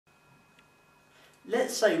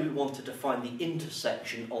Let's say we wanted to find the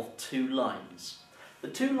intersection of two lines. The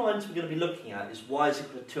two lines we're going to be looking at is y is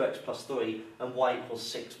equal to 2x plus 3 and y equals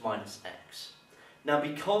 6 minus x. Now,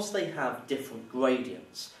 because they have different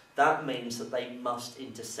gradients, that means that they must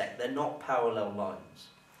intersect. They're not parallel lines.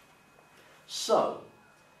 So,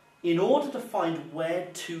 in order to find where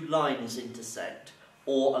two lines intersect,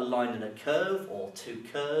 or a line in a curve, or two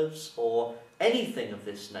curves, or anything of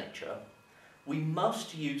this nature, we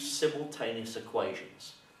must use simultaneous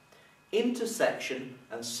equations. Intersection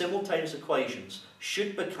and simultaneous equations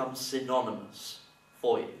should become synonymous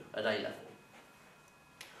for you at A level.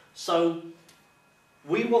 So,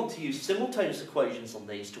 we want to use simultaneous equations on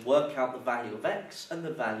these to work out the value of x and the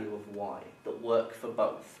value of y that work for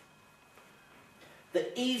both.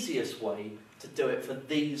 The easiest way to do it for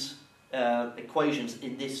these equations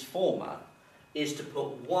in this format is to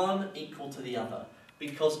put one equal to the other,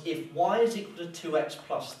 because if y is equal to 2x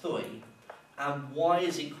plus 3 and y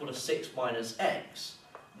is equal to 6 minus x,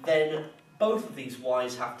 then both of these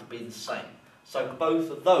y's have to be the same. So both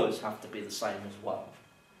of those have to be the same as well.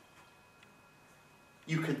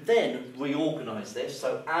 You could then reorganise this,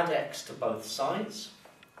 so add x to both sides,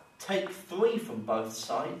 take 3 from both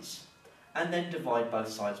sides, and then divide both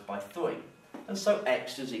sides by 3. And so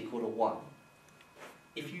x is equal to 1.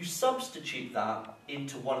 If you substitute that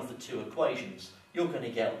into one of the two equations, you're going to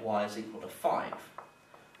get y is equal to 5.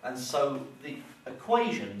 And so the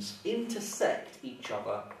equations intersect each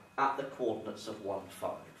other at the coordinates of 1,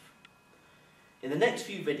 5. In the next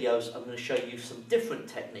few videos, I'm going to show you some different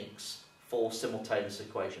techniques for simultaneous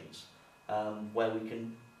equations, where we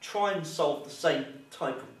can try and solve the same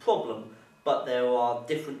type of problem, but there are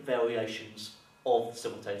different variations of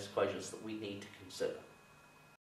simultaneous equations that we need to consider.